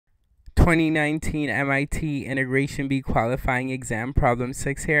2019 MIT Integration B Qualifying Exam Problem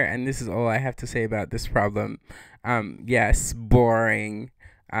 6 here, and this is all I have to say about this problem. Yes, boring.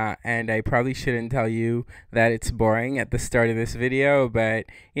 And I probably shouldn't tell you that it's boring at the start of this video, but,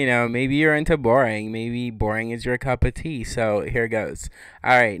 you know, maybe you're into boring. Maybe boring is your cup of tea, so here goes.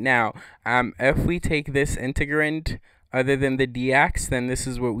 All right, now, if we take this integrand other than the dx, then this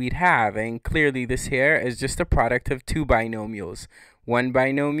is what we'd have, and clearly this here is just a product of two binomials. One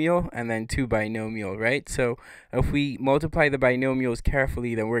binomial and then two binomial, right? So if we multiply the binomials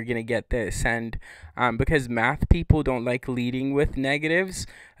carefully, then we're going to get this. And because math people don't like leading with negatives,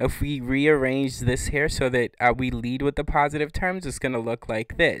 if we rearrange this here so that we lead with the positive terms, it's going to look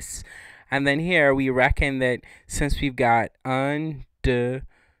like this. And then here we reckon that since we've got 1, 2,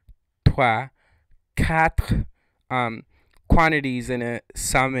 3, 4 quantities in a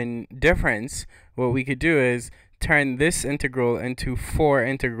sum and difference, what we could do is turn this integral into 4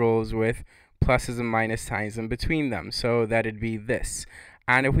 integrals with pluses and minus signs in between them. So that'd be this.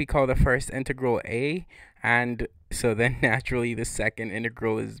 And if we call the first integral a, and so then naturally the second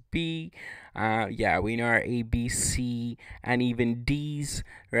integral is b. Yeah, we know our a, b, c, and even d's,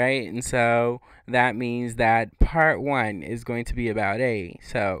 right? And so that means that part 1 is going to be about a.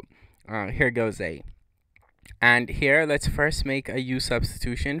 So here goes a. And here, let's first make a u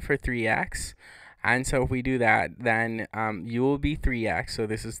substitution for 3x. And so if we do that, then u will be 3x, so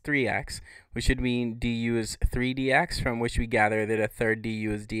this is 3x, which would mean du is 3dx, from which we gather that a third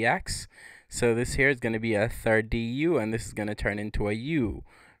du is dx. So this here is going to be a third du, and this is going to turn into a u,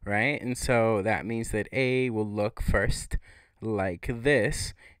 right? And so that means that a will look first like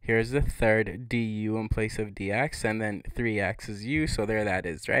this. Here's the third du in place of dx, and then 3x is u, so there that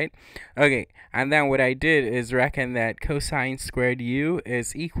is, right? Okay, and then what I did is reckon that cosine squared u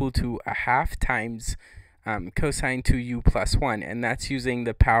is equal to a half times cosine 2u plus 1, and that's using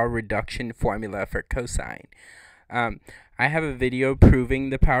the power reduction formula for cosine. I have a video proving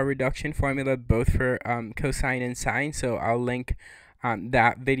the power reduction formula both for cosine and sine, so I'll link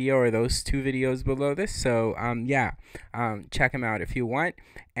that video or those two videos below this. So yeah, check them out if you want.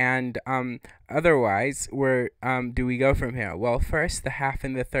 And otherwise, where do we go from here? Well, first the half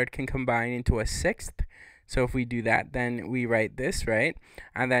and the third can combine into a sixth. So if we do that, then we write this, right?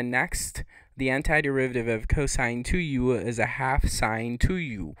 And then next, the antiderivative of cosine 2u is a half sine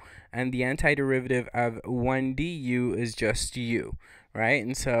 2u, and the antiderivative of 1 du is just u, right?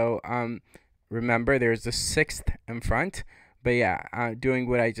 And so remember, there's a sixth in front. But yeah, doing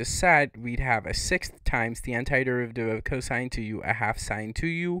what I just said, we'd have a sixth times the antiderivative of cosine 2u, a half sine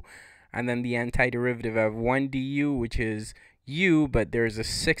 2u, and then the antiderivative of 1 du, which is u, but there's a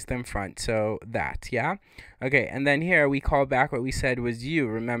sixth in front, so that, yeah? Okay, and then here we call back what we said was u.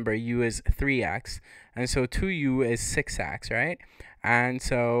 Remember, u is 3x, and so 2u is 6x, right? And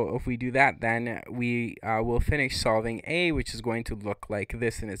so if we do that, then we will finish solving a, which is going to look like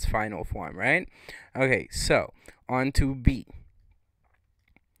this in its final form, right? Okay, so on to b.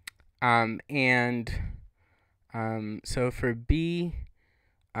 So for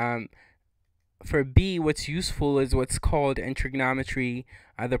b, what's useful is what's called in trigonometry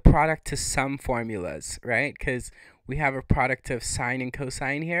the product to sum formulas, right? Because we have a product of sine and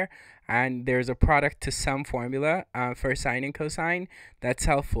cosine here, and there's a product to sum formula for sine and cosine that's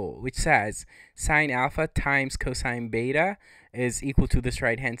helpful, which says sine alpha times cosine beta is equal to this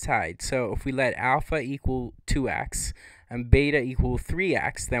right-hand side. So if we let alpha equal 2x and beta equal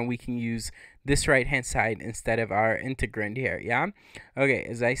 3x, then we can use this right-hand side instead of our integrand here, yeah? Okay,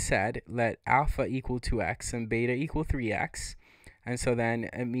 as I said, let alpha equal 2x and beta equal 3x. And so then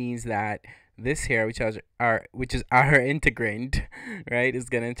it means that this here, which is our integrand, right, is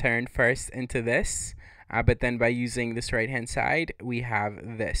going to turn first into this. But then by using this right-hand side, we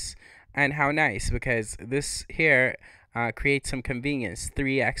have this. And how nice, because this here creates some convenience.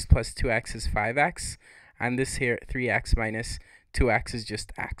 3x plus 2x is 5x. And this here, 3x minus 2x is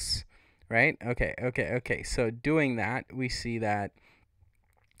just x, right? Okay. So doing that, we see that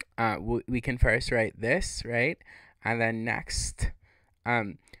we can first write this, right? And then next,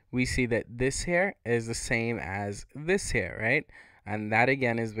 we see that this here is the same as this here, right? And that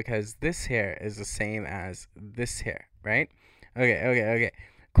again is because this here is the same as this here, right? Okay.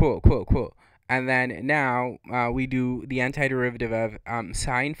 Cool. And then now we do the antiderivative of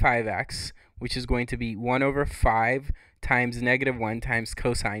sine 5x, which is going to be 1 over 5 times negative 1 times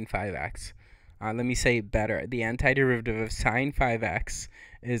cosine 5x. Let me say it better. The antiderivative of sine 5x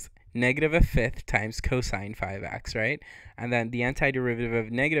is negative a fifth times cosine 5x, right? And then the antiderivative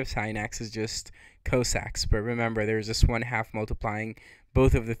of negative sine x is just cosecs. But remember, there's this 1/2 multiplying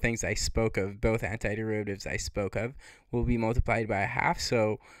both of the things I spoke of, both antiderivatives I spoke of, will be multiplied by a half.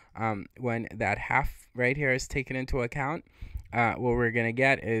 So when that half right here is taken into account, what we're going to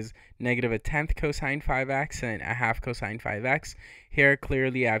get is -1/10 cosine 5x and a half cosine 5x. Here,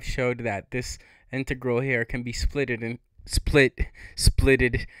 clearly, I've showed that this integral here can be splitted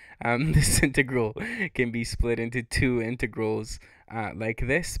this integral can be split into two integrals like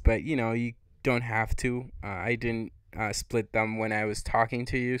this, but you don't have to. I didn't split them when I was talking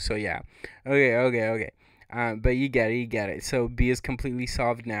to you, so yeah. Okay. But you get it. So B is completely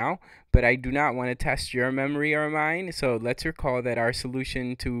solved now, but I do not want to test your memory or mine. So let's recall that our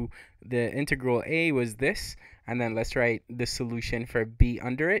solution to the integral A was this, and then let's write the solution for B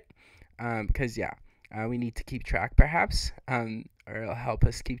under it, because yeah, we need to keep track perhaps, or it'll help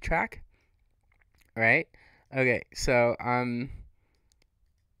us keep track. All right. Okay. So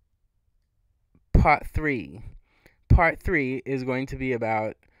part three is going to be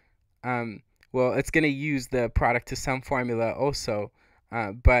about well, it's going to use the product to sum formula also,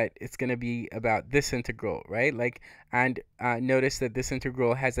 but it's going to be about this integral, right? And notice that this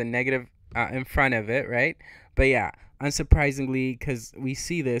integral has a negative in front of it, right? But yeah, unsurprisingly, because we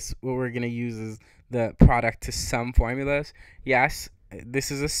see this, what we're going to use is the product to sum formulas. Yes, this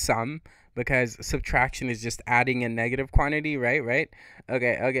is a sum because subtraction is just adding a negative quantity, right?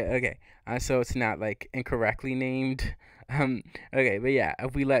 Okay. So it's not incorrectly named. Okay, but yeah,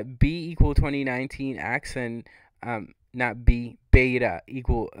 if we let B equal 2019x and not B, beta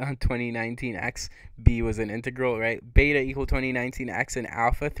equal 2019x, B was an integral, right? Beta equal 2019x and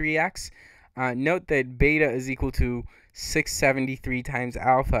alpha 3x. Note that beta is equal to 673 times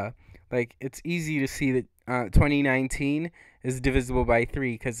alpha. It's easy to see that 2019 is divisible by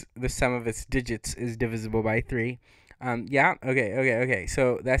 3 because the sum of its digits is divisible by 3. Yeah, okay.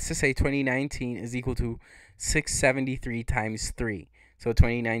 So that's to say 2019 is equal to 673 times 3. So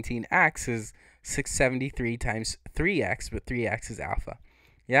 2019x is 673 times 3x, but 3x is alpha.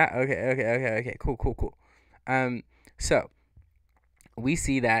 Yeah, okay. Cool. So we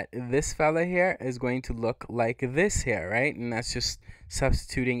see that this fella here is going to look like this here, right? And that's just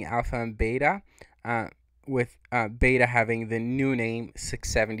substituting alpha and beta, with beta having the new name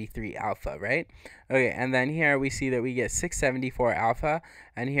 673 alpha, right? Okay, and then here we see that we get 674 alpha,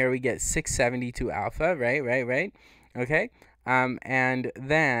 and here we get 672 alpha, right? Okay, and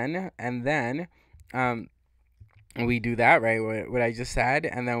then we do that, right? What I just said,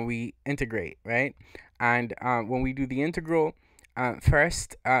 and then we integrate, right? And when we do the integral,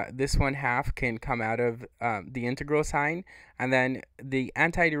 first, this 1/2 can come out of the integral sign, and then the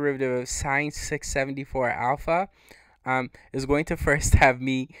antiderivative of sine 674 alpha is going to first have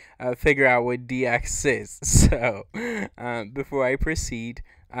me figure out what dx is. So before I proceed,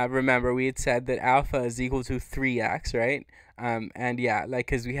 remember we had said that alpha is equal to 3x, right? And yeah,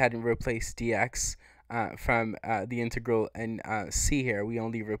 because we hadn't replaced dx from the integral in C here, we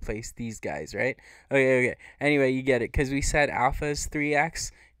only replaced these guys, right? Okay. Anyway, you get it, because we said alpha is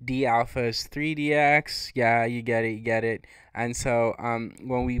 3x, d alpha is 3dx. Yeah, you get it. And so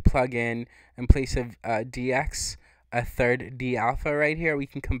when we plug in place of dx, a third d alpha right here, we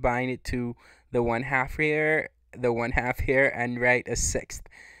can combine it to the 1/2 here, and write a sixth.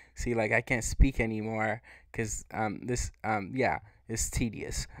 See, I can't speak anymore because this is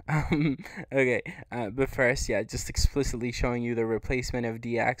tedious. Okay, but first, yeah, just explicitly showing you the replacement of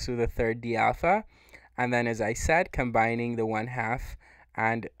dx with a third d alpha, and then, as I said, combining the 1/2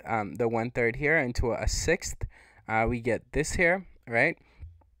 and the 1/3 here into a sixth, we get this here, right?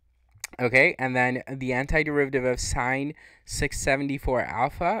 Okay, and then the antiderivative of sine 674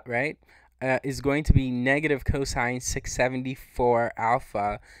 alpha, right, is going to be negative cosine 674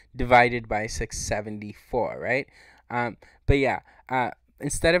 alpha divided by 674, right? But yeah,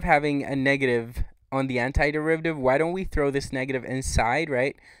 instead of having a negative on the antiderivative, why don't we throw this negative inside,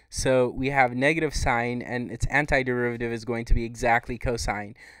 right? So we have negative sine, and its antiderivative is going to be exactly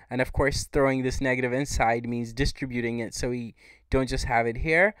cosine. And of course, throwing this negative inside means distributing it, so we don't just have it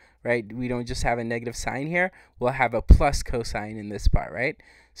here, right? We don't just have a negative sign here. We'll have a plus cosine in this part, right?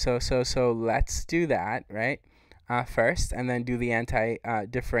 So let's do that, right? First, and then do the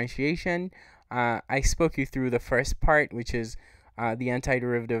differentiation. I spoke you through the first part, which is the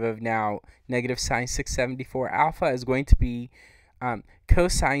antiderivative of now negative sine 674 alpha is going to be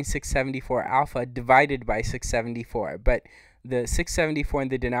cosine 674 alpha divided by 674. But the 674 in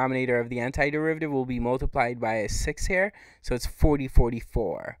the denominator of the antiderivative will be multiplied by a 6 here, so it's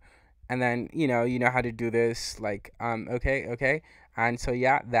 4044. And then you know how to do this, okay, and so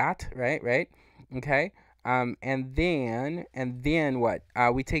yeah, that right, okay. And then what?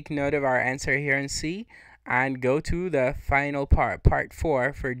 We take note of our answer here in C and go to the final part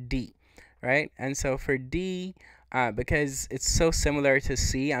 4 for D, right? And so for D, because it's so similar to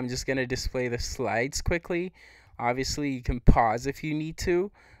C, I'm just going to display the slides quickly. Obviously, you can pause if you need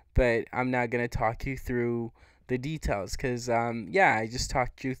to, but I'm not going to talk you through the details because, yeah, I just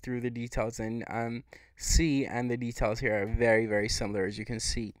talked you through the details in C, and the details here are very, very similar, as you can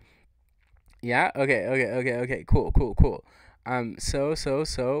see. Yeah. Okay. Cool.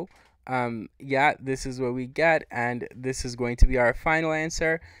 Yeah, this is what we get, and this is going to be our final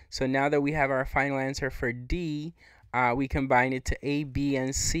answer. So now that we have our final answer for D, we combine it to A, B,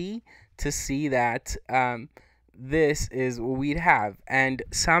 and C to see that this is what we'd have. And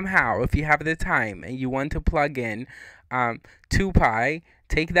somehow, if you have the time and you want to plug in 2 pi,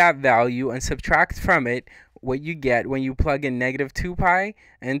 take that value and subtract from it what you get when you plug in negative 2 pi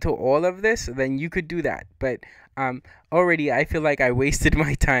into all of this, then you could do that. But already I feel like I wasted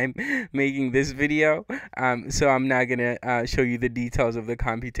my time making this video, so I'm not going to show you the details of the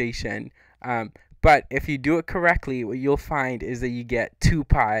computation. But if you do it correctly, what you'll find is that you get 2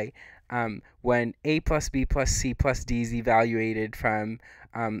 pi when A plus B plus C plus D is evaluated from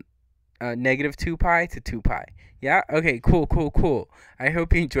negative 2 pi to 2 pi. Yeah? Okay, cool. I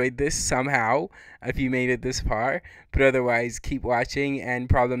hope you enjoyed this somehow, if you made it this far. But otherwise, keep watching, and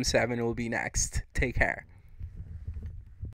problem 7 will be next. Take care.